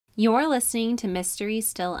You're listening to Mysteries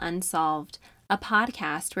Still Unsolved, a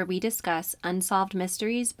podcast where we discuss unsolved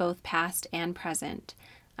mysteries, both past and present.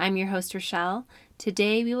 I'm your host, Rochelle.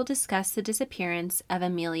 Today we will discuss the disappearance of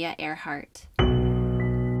Amelia Earhart.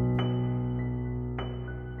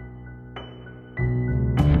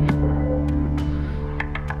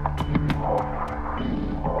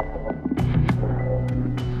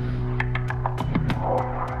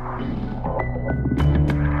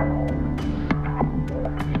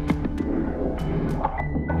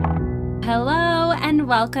 Hello and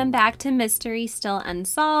welcome back to Mystery Still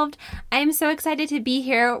Unsolved. I'm so excited to be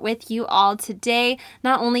here with you all today,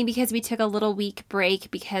 not only because we took a little week break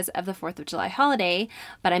because of the 4th of July holiday,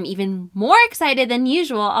 but I'm even more excited than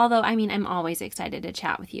usual, although I'm always excited to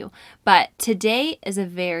chat with you. But today is a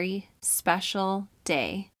very special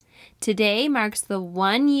day. Today marks the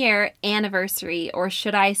 1-year anniversary, or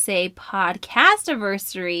should I say podcast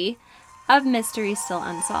anniversary, of Mystery Still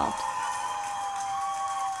Unsolved.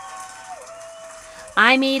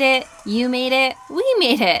 I made it, you made it, we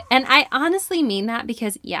made it. And I honestly mean that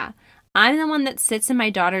because, I'm the one that sits in my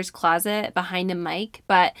daughter's closet behind a mic,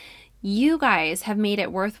 but you guys have made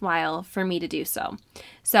it worthwhile for me to do so.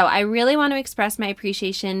 So I really want to express my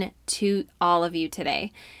appreciation to all of you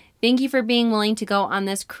today. Thank you for being willing to go on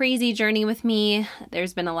this crazy journey with me.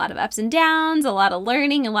 There's been a lot of ups and downs, a lot of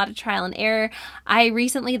learning, a lot of trial and error. I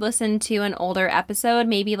recently listened to an older episode,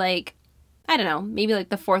 maybe like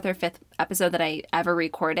the 4th or 5th episode that I ever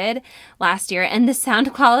recorded last year. And the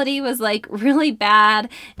sound quality was like really bad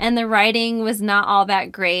and the writing was not all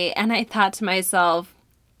that great. And I thought to myself,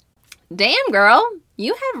 damn girl,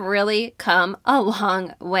 you have really come a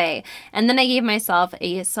long way. And then I gave myself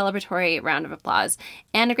a celebratory round of applause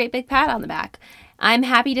and a great big pat on the back. I'm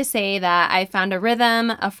happy to say that I found a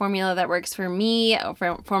rhythm, a formula that works for me, a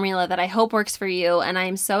formula that I hope works for you, and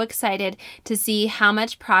I'm so excited to see how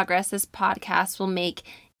much progress this podcast will make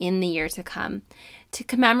in the year to come. To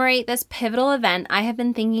commemorate this pivotal event, I have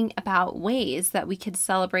been thinking about ways that we could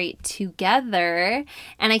celebrate together,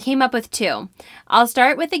 and I came up with 2. I'll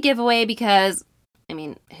start with a giveaway because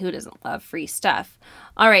who doesn't love free stuff?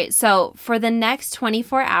 All right, so for the next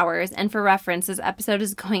 24 hours, and for reference, this episode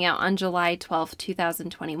is going out on July 12th,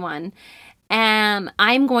 2021,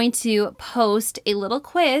 I'm going to post a little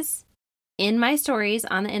quiz in my stories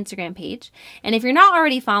on the Instagram page. And if you're not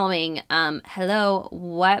already following, hello,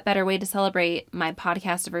 what better way to celebrate my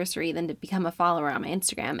podcast anniversary than to become a follower on my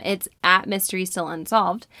Instagram? It's at Mystery Still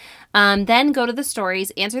Unsolved. Then go to the stories,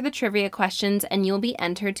 answer the trivia questions, and you'll be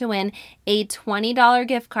entered to win a $20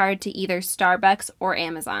 gift card to either Starbucks or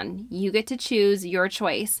Amazon. You get to choose your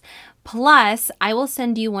choice. Plus, I will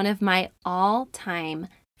send you one of my all-time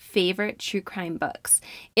favorite true crime books.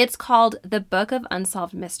 It's called The Book of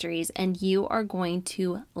Unsolved Mysteries, and you are going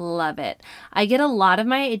to love it. I get a lot of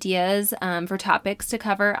my ideas for topics to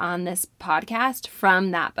cover on this podcast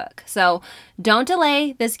from that book. So don't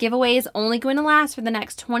delay. This giveaway is only going to last for the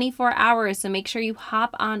next 24 hours, so make sure you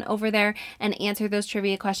hop on over there and answer those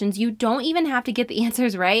trivia questions. You don't even have to get the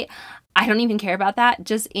answers right. I don't even care about that.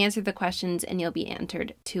 Just answer the questions and you'll be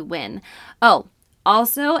entered to win. Oh,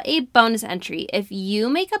 also, a bonus entry. If you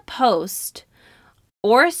make a post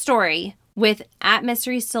or a story with at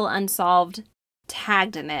Mystery Still Unsolved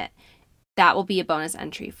tagged in it, that will be a bonus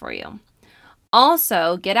entry for you.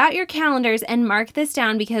 Also, get out your calendars and mark this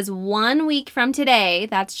down because 1 week from today,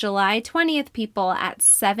 that's July 20th, people, at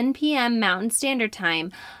 7 p.m. Mountain Standard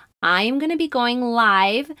Time, I am going to be going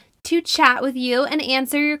live to chat with you and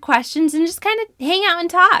answer your questions and just kind of hang out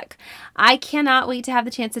and talk. I cannot wait to have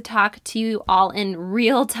the chance to talk to you all in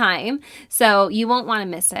real time, so you won't want to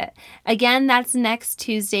miss it. Again, that's next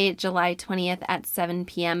Tuesday, July 20th at 7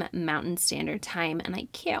 p.m. Mountain Standard Time, and I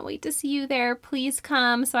can't wait to see you there. Please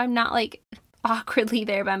come so I'm not awkwardly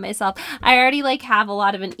there by myself. I already have a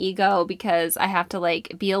lot of an ego because I have to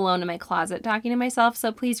be alone in my closet talking to myself,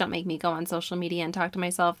 so please don't make me go on social media and talk to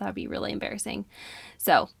myself. That would be really embarrassing.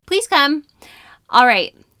 So please come. All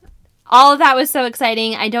right. All of that was so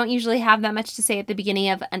exciting. I don't usually have that much to say at the beginning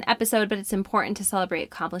of an episode, but it's important to celebrate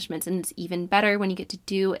accomplishments, and it's even better when you get to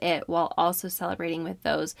do it while also celebrating with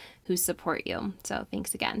those who support you. So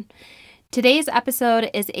thanks again. Today's episode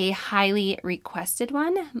is a highly requested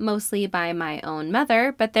one, mostly by my own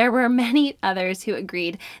mother, but there were many others who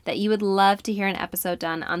agreed that you would love to hear an episode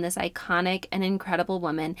done on this iconic and incredible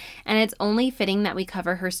woman, and it's only fitting that we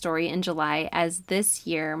cover her story in July, as this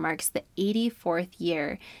year marks the 84th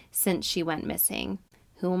year since she went missing.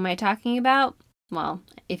 Who am I talking about? Well,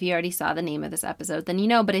 if you already saw the name of this episode, then you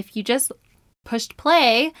know, but if you just pushed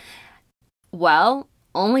play, well,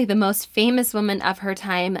 only the most famous woman of her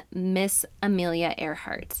time, Miss Amelia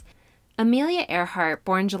Earhart. Amelia Earhart,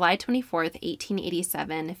 born July 24th,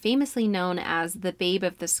 1887, famously known as the Babe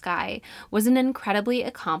of the Sky, was an incredibly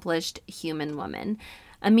accomplished human woman.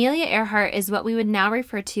 Amelia Earhart is what we would now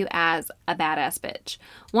refer to as a badass bitch.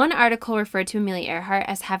 One article referred to Amelia Earhart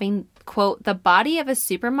as having, quote, the body of a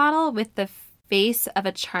supermodel with the face of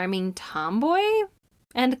a charming tomboy,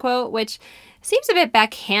 end quote, which seems a bit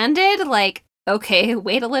backhanded, like, okay,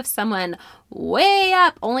 way to lift someone way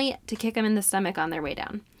up, only to kick them in the stomach on their way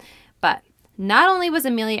down. But not only was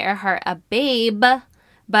Amelia Earhart a babe,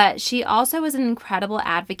 but she also was an incredible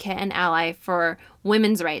advocate and ally for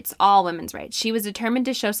women's rights, all women's rights. She was determined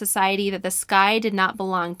to show society that the sky did not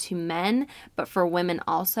belong to men, but for women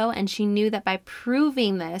also. And she knew that by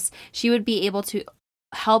proving this, she would be able to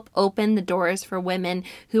help open the doors for women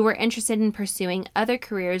who were interested in pursuing other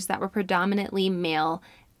careers that were predominantly male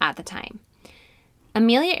at the time.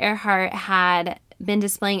 Amelia Earhart had been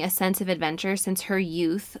displaying a sense of adventure since her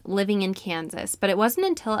youth living in Kansas, but it wasn't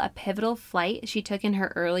until a pivotal flight she took in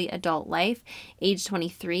her early adult life, age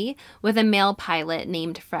 23, with a male pilot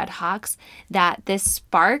named Fred Hawks, that this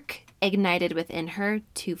spark ignited within her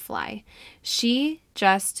to fly. She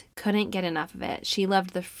just couldn't get enough of it. She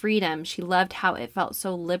loved the freedom. She loved how it felt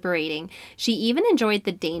so liberating. She even enjoyed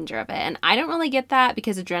the danger of it. And I don't really get that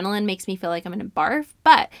because adrenaline makes me feel like I'm going to barf,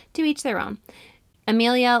 but to each their own.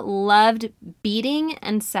 Amelia loved beating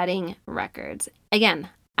and setting records. Again,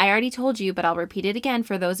 I already told you, but I'll repeat it again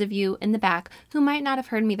for those of you in the back who might not have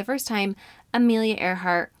heard me the first time. Amelia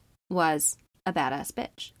Earhart was a badass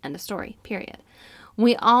bitch. End of story, period.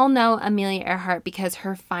 We all know Amelia Earhart because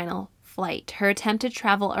her final flight, her attempt to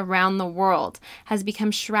travel around the world, has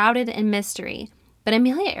become shrouded in mystery. But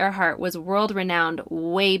Amelia Earhart was world-renowned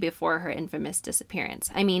way before her infamous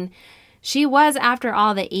disappearance. I mean, she was, after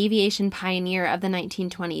all, the aviation pioneer of the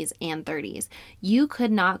 1920s and 30s. You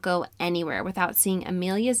could not go anywhere without seeing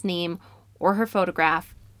Amelia's name or her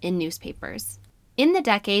photograph in newspapers. In the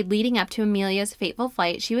decade leading up to Amelia's fateful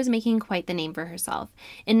flight, she was making quite the name for herself.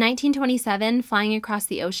 In 1927, flying across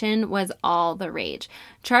the ocean was all the rage.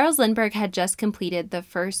 Charles Lindbergh had just completed the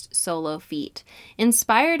first solo feat.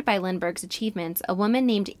 Inspired by Lindbergh's achievements, a woman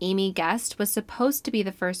named Amy Guest was supposed to be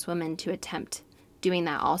the first woman to attempt doing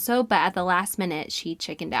that also, but at the last minute, she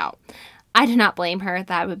chickened out. I do not blame her.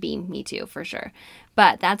 That would be me too, for sure.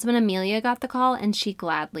 But that's when Amelia got the call, and she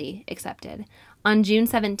gladly accepted. On June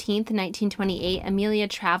 17th, 1928, Amelia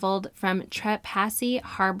traveled from Trepassey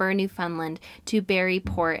Harbour, Newfoundland, to Barry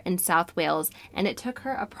Port in South Wales, and it took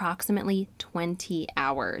her approximately 20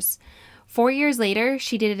 hours. 4 years later,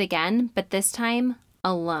 she did it again, but this time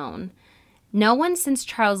alone. No one since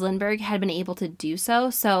Charles Lindbergh had been able to do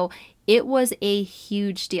so it was a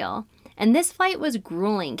huge deal. And this flight was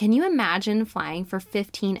grueling. Can you imagine flying for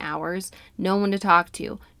 15 hours? No one to talk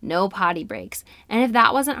to, no potty breaks. And if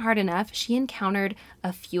that wasn't hard enough, she encountered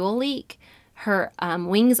a fuel leak. Her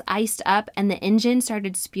wings iced up and the engine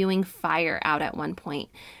started spewing fire out at one point.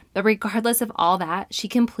 But regardless of all that, she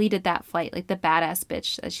completed that flight like the badass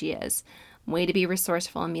bitch that she is. Way to be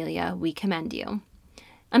resourceful, Amelia. We commend you.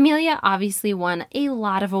 Amelia obviously won a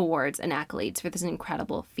lot of awards and accolades for this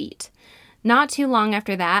incredible feat. Not too long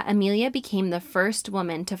after that, Amelia became the first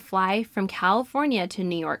woman to fly from California to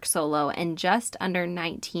New York solo in just under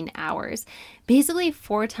 19 hours, basically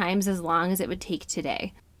 4 times as long as it would take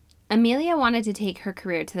today. Amelia wanted to take her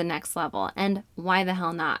career to the next level, and why the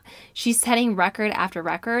hell not? She's setting record after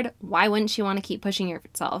record. Why wouldn't she want to keep pushing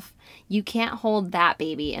herself? You can't hold that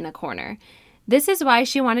baby in a corner. This is why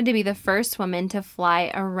she wanted to be the first woman to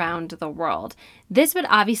fly around the world. This would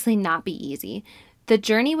obviously not be easy. The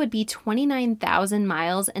journey would be 29,000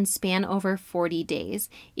 miles and span over 40 days.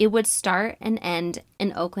 It would start and end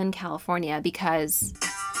in Oakland, California, because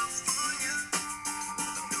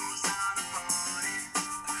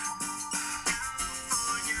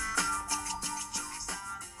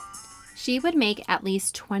she would make at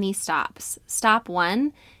least 20 stops. Stop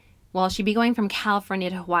 1, well, she'd be going from California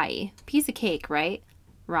to Hawaii. Piece of cake, right?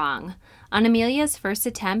 Wrong. On Amelia's first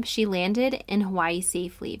attempt, she landed in Hawaii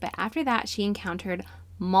safely, but after that, she encountered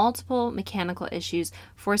multiple mechanical issues,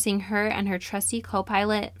 forcing her and her trusty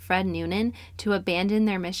co-pilot, Fred Noonan, to abandon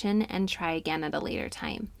their mission and try again at a later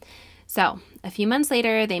time. So, a few months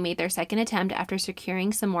later, they made their second attempt after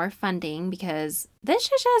securing some more funding because this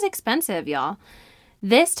shit is expensive, y'all.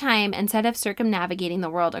 This time, instead of circumnavigating the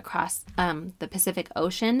world across the Pacific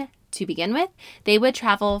Ocean to begin with, they would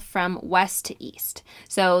travel from west to east.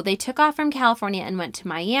 So they took off from California and went to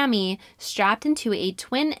Miami, strapped into a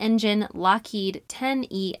twin-engine Lockheed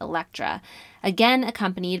 10E Electra, again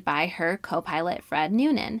accompanied by her co-pilot Fred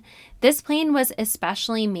Noonan. This plane was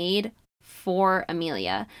especially made for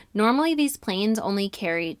Amelia. Normally, these planes only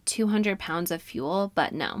carry 200 pounds of fuel,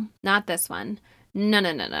 but no, not this one.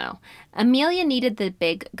 No. Amelia needed the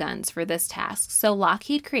big guns for this task, so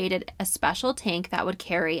Lockheed created a special tank that would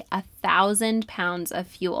carry 1,000 pounds of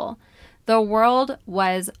fuel. The world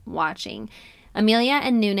was watching. Amelia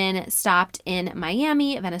and Noonan stopped in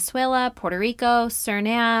Miami, Venezuela, Puerto Rico,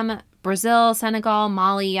 Suriname, Brazil, Senegal,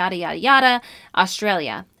 Mali, yada, yada, yada,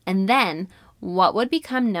 Australia, and then what would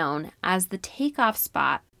become known as the takeoff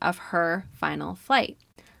spot of her final flight,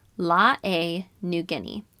 Lae, New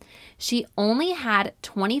Guinea. She only had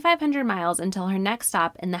 2,500 miles until her next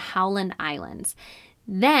stop in the Howland Islands.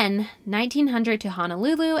 Then 1,900 to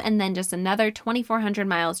Honolulu, and then just another 2,400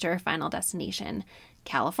 miles to her final destination,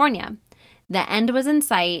 California. The end was in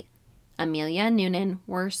sight. Amelia and Noonan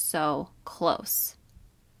were so close.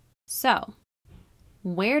 So,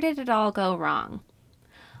 where did it all go wrong?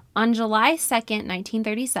 On July 2nd,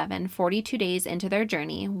 1937, 42 days into their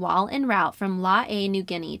journey, while en route from Lae, New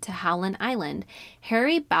Guinea to Howland Island,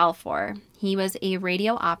 Harry Balfour, he was a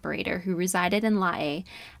radio operator who resided in Lae,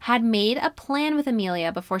 had made a plan with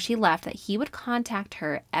Amelia before she left that he would contact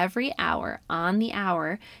her every hour on the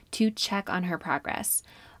hour to check on her progress.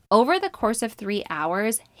 Over the course of 3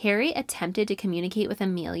 hours, Harry attempted to communicate with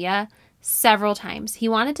Amelia several times. He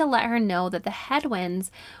wanted to let her know that the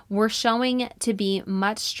headwinds were showing to be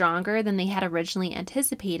much stronger than they had originally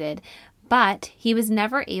anticipated, but he was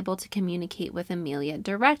never able to communicate with Amelia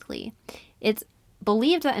directly. It's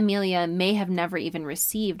believed that Amelia may have never even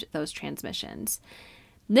received those transmissions.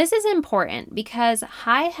 This is important because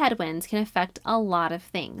high headwinds can affect a lot of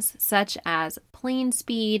things, such as plane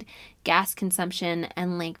speed, gas consumption,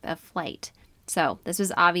 and length of flight. So this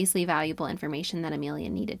was obviously valuable information that Amelia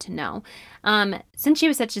needed to know. Since she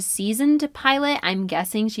was such a seasoned pilot, I'm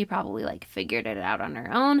guessing she probably figured it out on her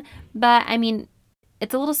own. But I mean,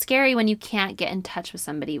 it's a little scary when you can't get in touch with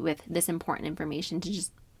somebody with this important information to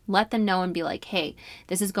just let them know and be like, hey,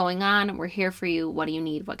 this is going on. We're here for you. What do you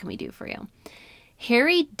need? What can we do for you?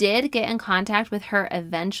 Harry did get in contact with her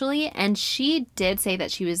eventually, and she did say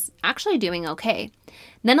that she was actually doing okay.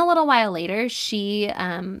 Then a little while later, she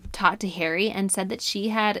talked to Harry and said that she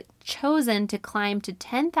had chosen to climb to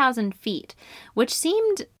 10,000 feet, which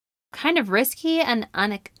seemed kind of risky and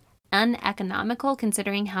uneconomical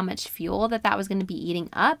considering how much fuel that was going to be eating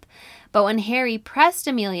up. But when Harry pressed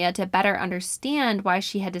Amelia to better understand why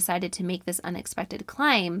she had decided to make this unexpected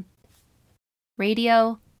climb,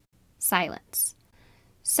 radio silence.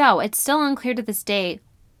 So it's still unclear to this day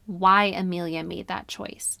why Amelia made that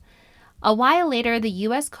choice. A while later, the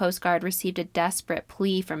U.S. Coast Guard received a desperate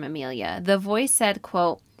plea from Amelia. The voice said,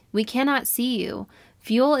 quote, "We cannot see you.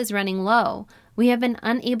 Fuel is running low. We have been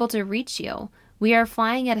unable to reach you. We are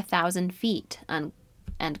flying at 1,000 feet, end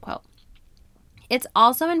quote. It's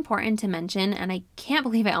also important to mention, and I can't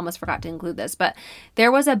believe I almost forgot to include this, but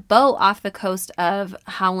there was a boat off the coast of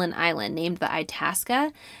Howland Island named the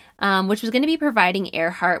Itasca, which was going to be providing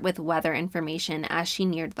Earhart with weather information as she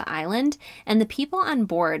neared the island. And the people on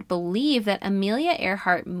board believe that Amelia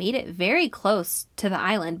Earhart made it very close to the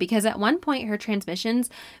island because at one point her transmissions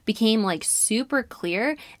became super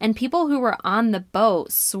clear, and people who were on the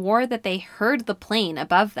boat swore that they heard the plane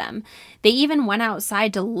above them. They even went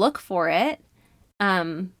outside to look for it,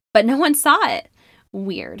 but no one saw it.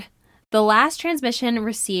 Weird. The last transmission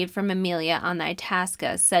received from Amelia on the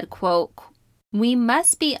Itasca said, quote, "We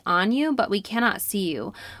must be on you, but we cannot see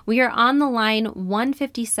you. We are on the line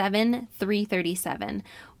 157-337.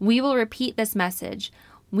 We will repeat this message.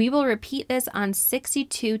 We will repeat this on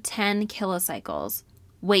 6210 kilocycles.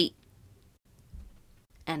 Wait."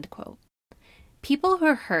 End quote. People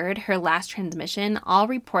who heard her last transmission all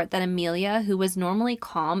report that Amelia, who was normally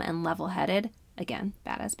calm and level-headed, again,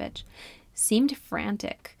 badass bitch, seemed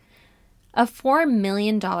frantic. A $4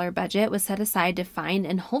 million budget was set aside to find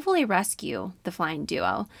and hopefully rescue the flying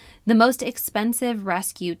duo, the most expensive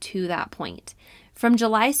rescue to that point. From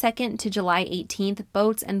July 2nd to July 18th,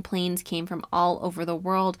 boats and planes came from all over the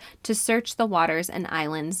world to search the waters and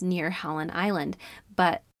islands near Howland Island,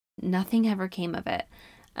 but nothing ever came of it.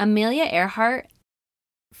 Amelia Earhart,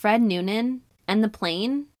 Fred Noonan, and the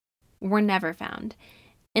plane were never found.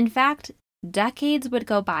 In fact, decades would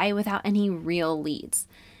go by without any real leads.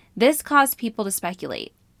 This caused people to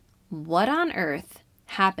speculate, what on earth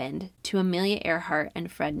happened to Amelia Earhart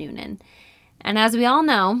and Fred Noonan? And as we all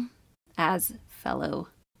know, as fellow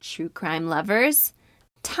true crime lovers,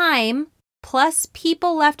 time plus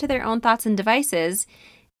people left to their own thoughts and devices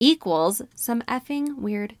equals some effing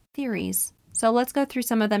weird theories. So let's go through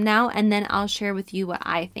some of them now, and then I'll share with you what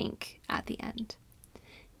I think at the end.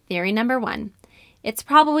 Theory number 1. It's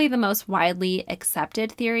probably the most widely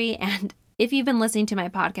accepted theory, and if you've been listening to my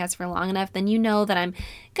podcast for long enough, then you know that I'm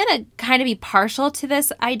going to kind of be partial to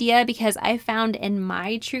this idea because I found in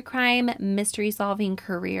my true crime mystery solving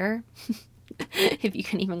career, if you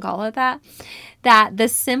can even call it that the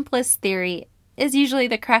simplest theory is usually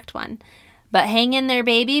the correct one. But hang in there,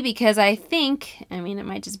 baby, because it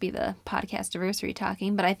might just be the podcast anniversary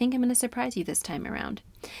talking, but I think I'm going to surprise you this time around.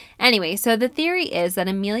 Anyway, so the theory is that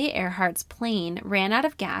Amelia Earhart's plane ran out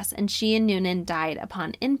of gas and she and Noonan died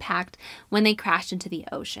upon impact when they crashed into the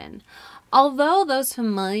ocean. Although those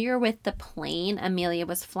familiar with the plane Amelia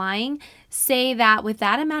was flying say that with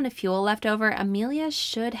that amount of fuel left over, Amelia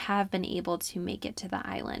should have been able to make it to the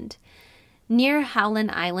island. Near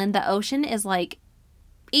Howland Island, the ocean is like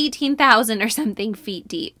 18,000 or something feet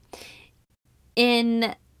deep.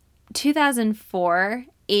 In 2004,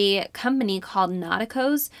 a company called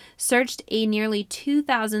Nauticos searched a nearly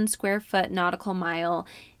 2,000 square foot nautical mile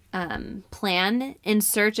plan in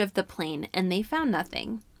search of the plane, and they found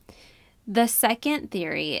nothing. The second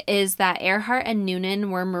theory is that Earhart and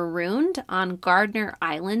Noonan were marooned on Gardner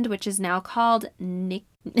Island, which is now called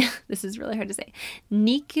this is really hard to say,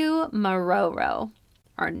 Nikumaroro.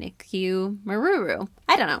 Or Niku Maruru.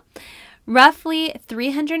 I don't know. Roughly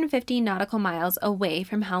 350 nautical miles away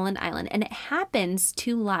from Howland Island, and it happens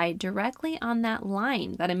to lie directly on that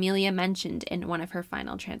line that Amelia mentioned in one of her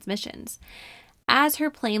final transmissions. As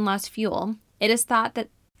her plane lost fuel, it is thought that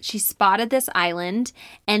she spotted this island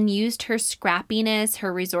and used her scrappiness,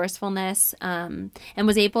 her resourcefulness, and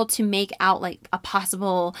was able to make out like a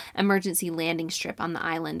possible emergency landing strip on the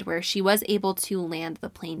island where she was able to land the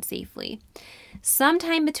plane safely.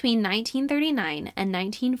 Sometime between 1939 and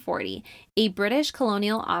 1940, a British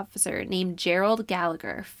colonial officer named Gerald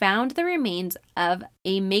Gallagher found the remains of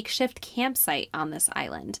a makeshift campsite on this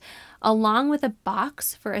island, along with a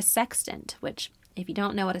box for a sextant, which, if you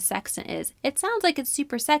don't know what a sextant is, it sounds like it's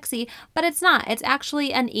super sexy, but it's not. It's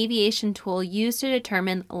actually an aviation tool used to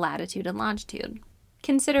determine latitude and longitude.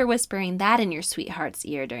 Consider whispering that in your sweetheart's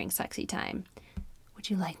ear during sexy time. Would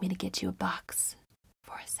you like me to get you a box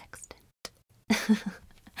for a sextant?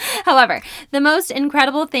 However, the most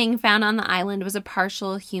incredible thing found on the island was a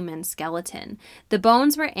partial human skeleton. The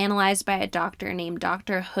bones were analyzed by a doctor named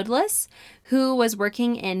Dr. Hoodless, who was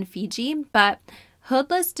working in Fiji, but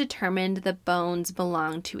Hoodless determined the bones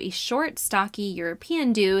belonged to a short, stocky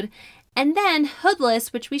European dude, and then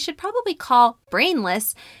Hoodless, which we should probably call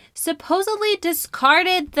brainless, supposedly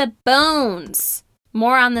discarded the bones.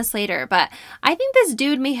 More on this later, but I think this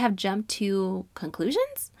dude may have jumped to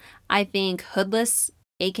conclusions. I think Hoodless,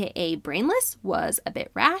 aka Brainless, was a bit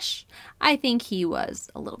rash. I think he was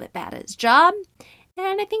a little bit bad at his job.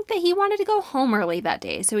 And I think that he wanted to go home early that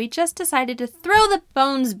day, so he just decided to throw the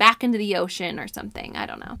bones back into the ocean or something. I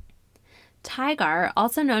don't know. TIGAR,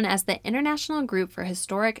 also known as the International Group for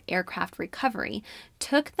Historic Aircraft Recovery,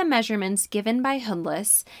 took the measurements given by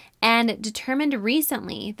Hoodless and determined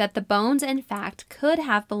recently that the bones, in fact, could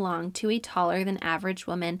have belonged to a taller than average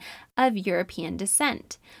woman of European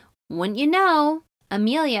descent. Wouldn't you know,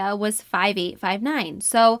 Amelia was 5'8", 5'9".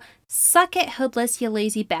 So suck it, Hoodless, you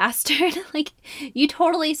lazy bastard. Like, you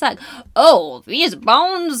totally suck. Oh, these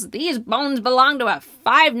bones belong to a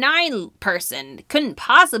 5'9" person. Couldn't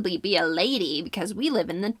possibly be a lady because we live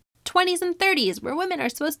in the 20s and 30s where women are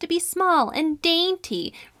supposed to be small and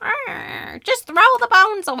dainty. Just throw the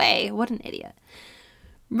bones away. What an idiot.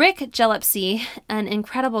 Rick Gillespie, an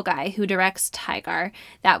incredible guy who directs TIGAR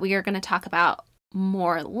that we are going to talk about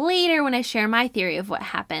more later when I share my theory of what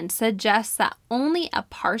happened, suggests that only a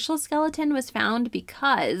partial skeleton was found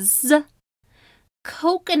because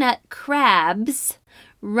coconut crabs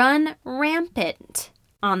run rampant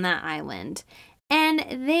on that island.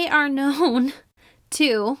 And they are known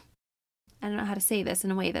to, I don't know how to say this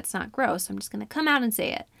in a way that's not gross, I'm just going to come out and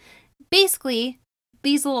say it. Basically,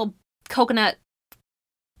 these little coconut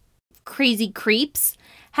crazy creeps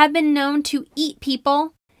have been known to eat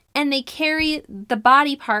people, and they carry the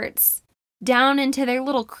body parts down into their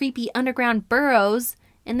little creepy underground burrows,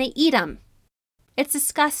 and they eat them. It's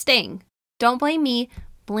disgusting. Don't blame me.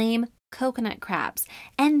 Blame coconut crabs.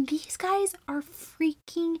 And these guys are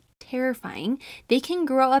freaking terrifying. They can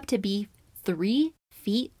grow up to be 3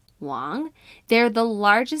 feet long. They're the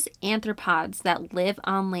largest arthropods that live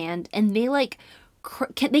on land, and they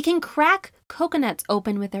they can crack coconuts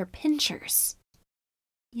open with their pinchers.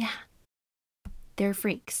 Yeah. They're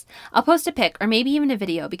freaks. I'll post a pic or maybe even a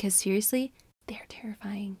video because seriously, they're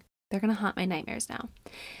terrifying. They're going to haunt my nightmares now.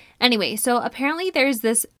 Anyway, so apparently there's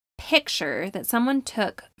this picture that someone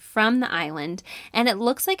took from the island, and it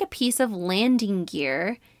looks like a piece of landing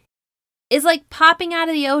gear is like popping out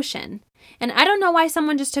of the ocean. And I don't know why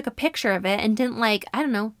someone just took a picture of it and didn't, like, I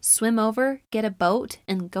don't know, swim over, get a boat,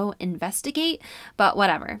 and go investigate, but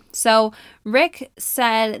whatever. So Rick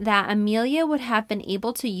said that Amelia would have been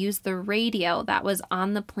able to use the radio that was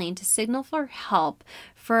on the plane to signal for help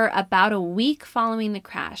for about a week following the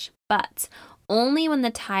crash, but only when the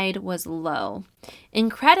tide was low.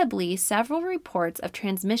 Incredibly, several reports of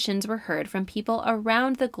transmissions were heard from people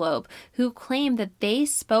around the globe who claimed that they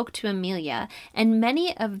spoke to Amelia, and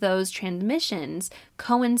many of those transmissions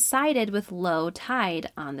coincided with low tide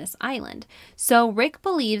on this island. So Rick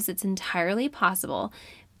believes it's entirely possible,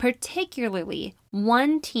 particularly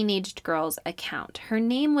one teenage girl's account. Her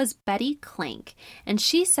name was Betty Clank, and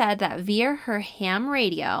she said that via her ham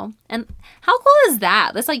radio, and how cool is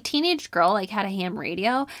that? This like teenage girl like had a ham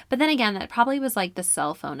radio, but then again, that probably was like the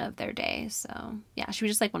cell phone of their day. So yeah, she was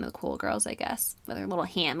just like one of the cool girls, I guess, with her little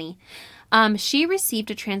hammy. She received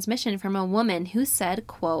a transmission from a woman who said,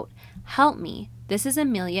 quote, "Help me. This is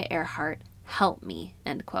Amelia Earhart. Help me,"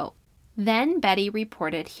 end quote. Then Betty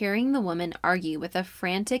reported hearing the woman argue with a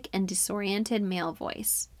frantic and disoriented male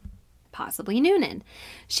voice, possibly Noonan.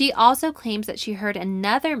 She also claims that she heard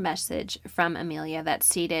another message from Amelia that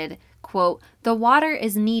stated, quote, "The water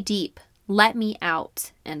is knee-deep. Let me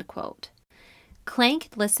out," end quote. Clank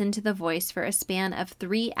listened to the voice for a span of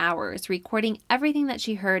 3 hours, recording everything that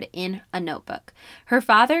she heard in a notebook. Her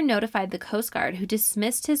father notified the Coast Guard, who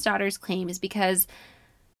dismissed his daughter's claims because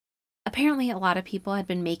apparently a lot of people had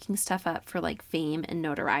been making stuff up for like fame and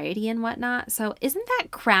notoriety and whatnot. So isn't that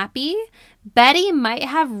crappy? Betty might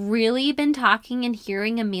have really been talking and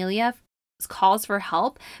hearing Amelia's calls for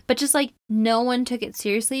help, but just like no one took it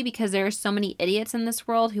seriously because there are so many idiots in this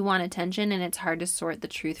world who want attention, and it's hard to sort the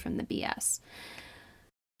truth from the BS.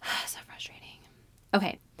 So frustrating.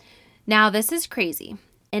 Okay, now this is crazy.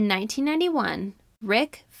 In 1991,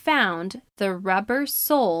 Rick found the rubber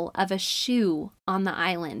sole of a shoe on the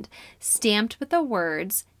island, stamped with the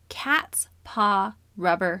words Cat's Paw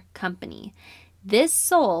Rubber Company. This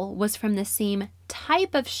sole was from the same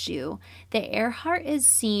type of shoe that Earhart is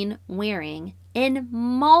seen wearing in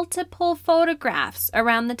multiple photographs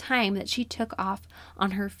around the time that she took off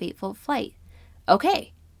on her fateful flight.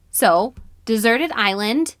 Okay, so deserted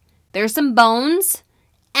island, there's some bones,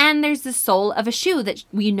 and there's the sole of a shoe that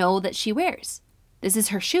we know that she wears. This is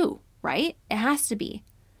her shoe, right? It has to be.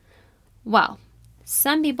 Well,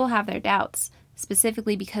 some people have their doubts,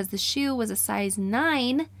 specifically because the shoe was a size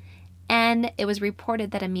 9, and it was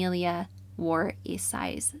reported that Amelia wore a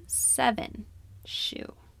size 7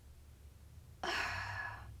 shoe.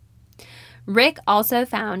 Rick also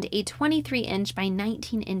found a 23-inch by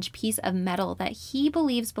 19-inch piece of metal that he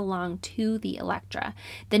believes belonged to the Electra.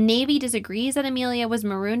 The Navy disagrees that Amelia was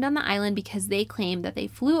marooned on the island because they claim that they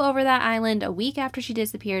flew over that island a week after she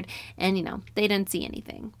disappeared and, they didn't see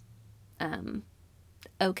anything.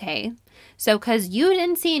 Okay. So because you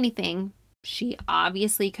didn't see anything, she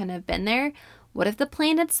obviously couldn't have been there. What if the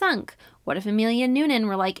plane had sunk? What if Amelia and Noonan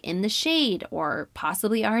were like in the shade or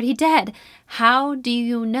possibly already dead? How do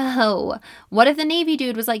you know? What if the Navy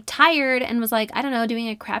dude was like tired and was like, I don't know, doing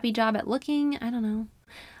a crappy job at looking? I don't know.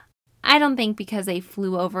 I don't think because they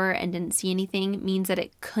flew over and didn't see anything means that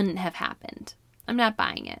it couldn't have happened. I'm not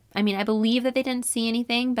buying it. I mean, I believe that they didn't see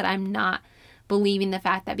anything, but I'm not believing the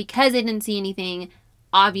fact that because they didn't see anything,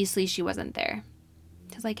 obviously she wasn't there.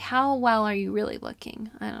 Because like, how well are you really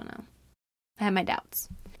looking? I don't know. I have my doubts.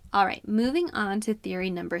 All right, moving on to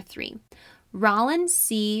theory number 3. Rollin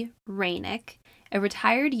C. Rainick, a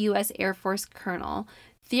retired U.S. Air Force colonel,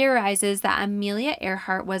 theorizes that Amelia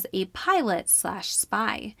Earhart was a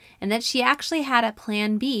pilot/spy and that she actually had a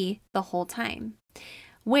plan B the whole time,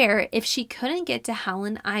 where if she couldn't get to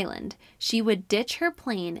Howland Island, she would ditch her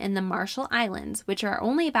plane in the Marshall Islands, which are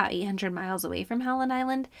only about 800 miles away from Howland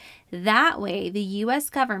Island. That way, the U.S.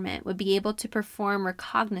 government would be able to perform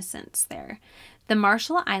reconnaissance there. The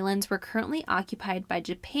Marshall Islands were currently occupied by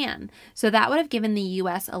Japan, so that would have given the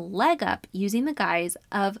U.S. a leg up using the guise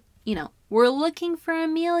of, we're looking for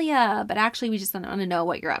Amelia, but actually we just don't want to know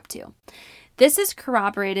what you're up to. This is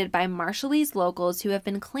corroborated by Marshallese locals who have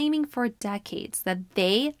been claiming for decades that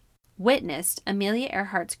they witnessed Amelia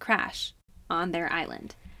Earhart's crash on their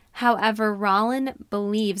island. However, Rollin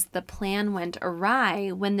believes the plan went awry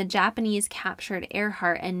when the Japanese captured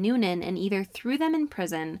Earhart and Noonan and either threw them in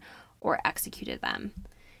prison or executed them.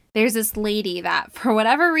 There's this lady that, for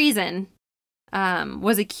whatever reason,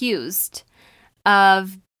 was accused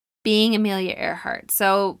of being Amelia Earhart.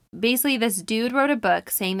 So basically this dude wrote a book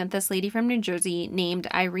saying that this lady from New Jersey named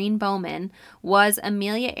Irene Bowman was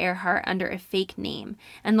Amelia Earhart under a fake name.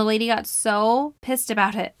 And the lady got so pissed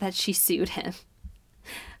about it that she sued him.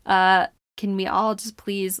 Can we all just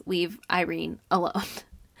please leave Irene alone?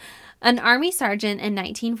 An army sergeant in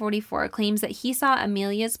 1944 claims that he saw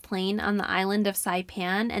Amelia's plane on the island of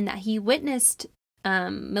Saipan and that he witnessed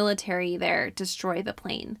military there destroy the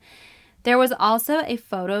plane. There was also a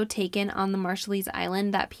photo taken on the Marshallese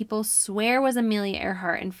Island that people swear was Amelia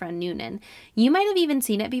Earhart and friend Noonan. You might have even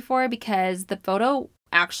seen it before because the photo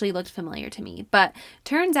actually looked familiar to me, but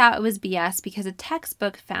turns out it was BS because a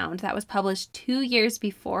textbook found that was published 2 years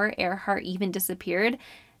before Earhart even disappeared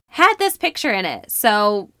had this picture in it.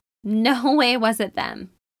 So no way was it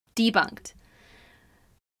them. Debunked.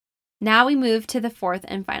 Now we move to the fourth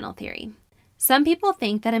and final theory. Some people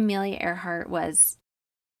think that Amelia Earhart was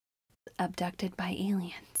abducted by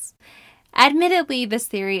aliens. Admittedly, this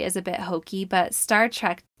theory is a bit hokey, but Star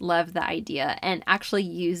Trek loved the idea and actually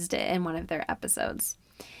used it in one of their episodes.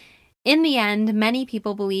 In the end, many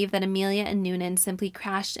people believe that Amelia and Noonan simply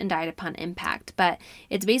crashed and died upon impact, but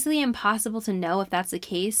it's basically impossible to know if that's the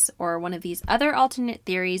case or one of these other alternate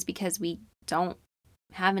theories because we don't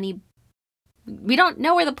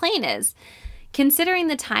know where the plane is. Considering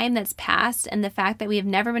the time that's passed and the fact that we have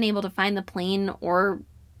never been able to find the plane or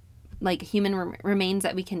human remains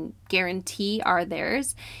that we can guarantee are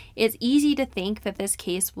theirs, it's easy to think that this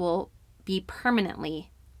case will be permanently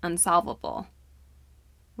unsolvable.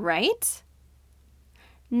 Right?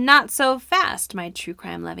 Not so fast, my true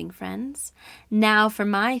crime loving friends. Now for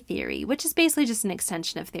my theory, which is basically just an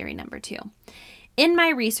extension of theory number 2. In my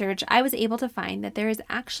research, I was able to find that there is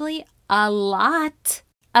actually a lot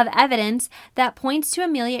of evidence that points to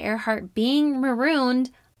Amelia Earhart being marooned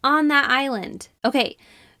on that island. Okay,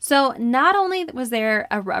 so not only was there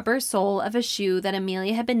a rubber sole of a shoe that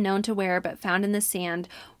Amelia had been known to wear but found in the sand,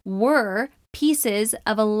 were pieces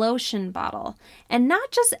of a lotion bottle. And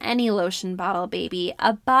not just any lotion bottle, baby.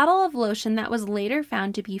 A bottle of lotion that was later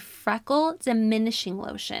found to be freckle diminishing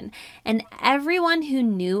lotion. And everyone who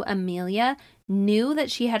knew Amelia knew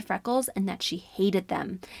that she had freckles and that she hated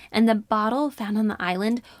them. And the bottle found on the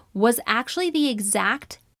island was actually the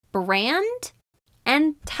exact brand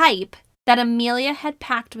and type that Amelia had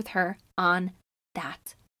packed with her on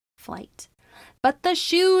that flight. But the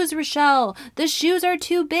shoes, Rochelle, the shoes are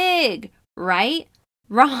too big. Right?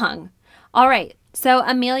 Wrong. All right. So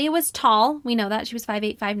Amelia was tall. We know that she was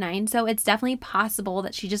 5'8", 5'9". So it's definitely possible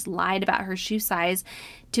that she just lied about her shoe size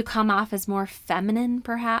to come off as more feminine,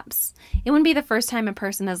 perhaps. It wouldn't be the first time a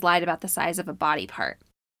person has lied about the size of a body part.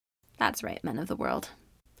 That's right, men of the world.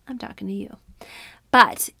 I'm talking to you.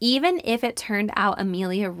 But even if it turned out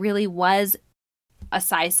Amelia really was a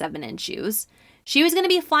size 7 in shoes, she was going to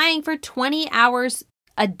be flying for 20 hours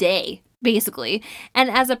a day, basically. And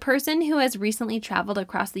as a person who has recently traveled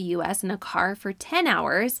across the U.S. in a car for 10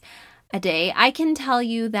 hours a day, I can tell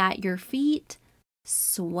you that your feet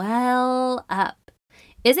swell up.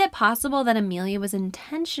 Is it possible that Amelia was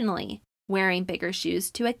intentionally wearing bigger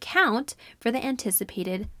shoes to account for the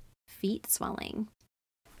anticipated feet swelling?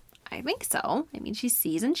 I think so. I mean, she's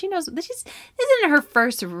seasoned. She knows. This isn't her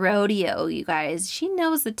first rodeo, you guys. She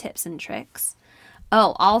knows the tips and tricks.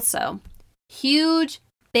 Oh, also, huge,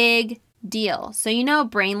 big deal. So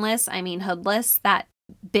Brainless, Hoodless, that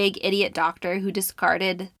big idiot doctor who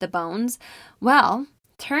discarded the bones? Well,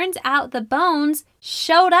 turns out the bones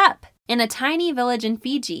showed up in a tiny village in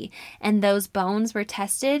Fiji, and those bones were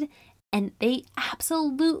tested, and they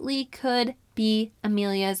absolutely could be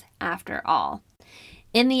Amelia's after all.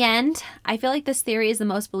 In the end, I feel like this theory is the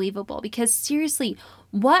most believable because seriously,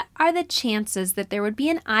 what are the chances that there would be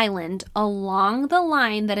an island along the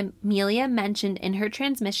line that Amelia mentioned in her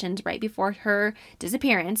transmissions right before her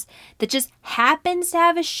disappearance that just happens to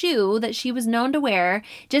have a shoe that she was known to wear,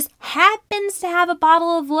 just happens to have a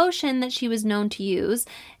bottle of lotion that she was known to use,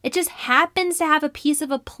 it just happens to have a piece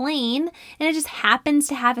of a plane, and it just happens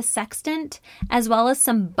to have a sextant, as well as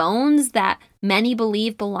some bones that many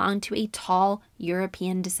believe belong to a tall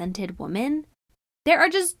European-descended woman? There are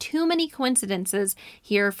just too many coincidences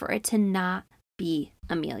here for it to not be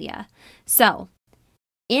Amelia. So,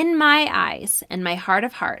 in my eyes and my heart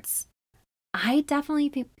of hearts, I definitely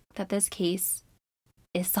think that this case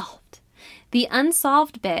is solved. The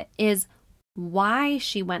unsolved bit is why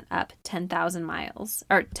she went up 10,000 miles,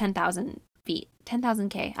 or 10,000 feet, 10,000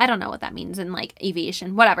 K. I don't know what that means in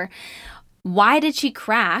aviation, whatever. Why did she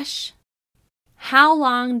crash? How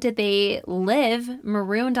long did they live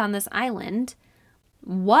marooned on this island?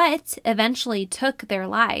 What eventually took their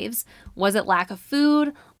lives? Was it lack of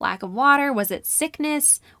food, lack of water? Was it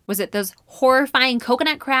sickness? Was it those horrifying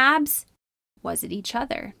coconut crabs? Was it each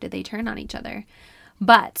other? Did they turn on each other?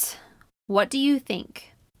 But what do you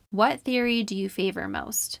think? What theory do you favor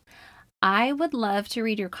most? I would love to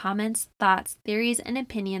read your comments, thoughts, theories, and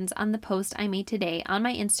opinions on the post I made today on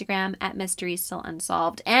my Instagram at Mysteries Still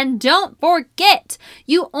Unsolved. And don't forget,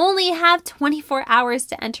 you only have 24 hours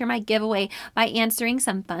to enter my giveaway by answering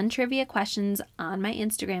some fun trivia questions on my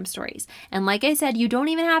Instagram stories. And like I said, you don't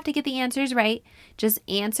even have to get the answers right. Just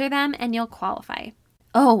answer them and you'll qualify.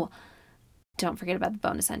 Oh, don't forget about the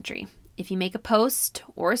bonus entry. If you make a post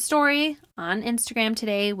or a story on Instagram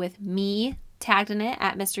today with me tagged in it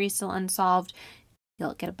at Mysteries Still Unsolved,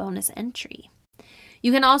 you'll get a bonus entry.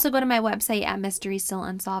 You can also go to my website at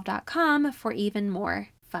mysteriesstillunsolved.com for even more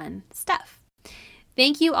fun stuff.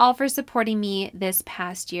 Thank you all for supporting me this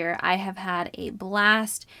past year. I have had a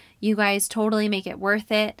blast. You guys totally make it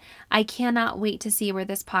worth it. I cannot wait to see where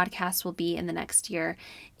this podcast will be in the next year.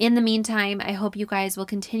 In the meantime, I hope you guys will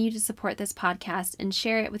continue to support this podcast and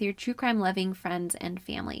share it with your true crime loving friends and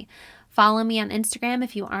family. Follow me on Instagram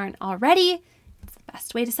if you aren't already. It's the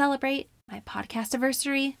best way to celebrate my podcast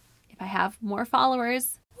anniversary if I have more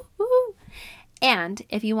followers. Woo-hoo. And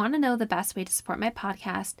if you want to know the best way to support my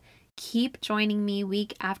podcast, keep joining me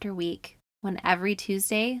week after week when every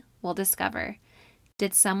Tuesday we'll discover,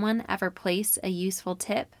 did someone ever place a useful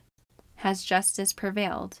tip? Has justice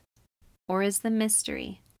prevailed? Or is the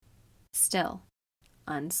mystery still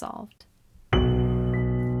unsolved?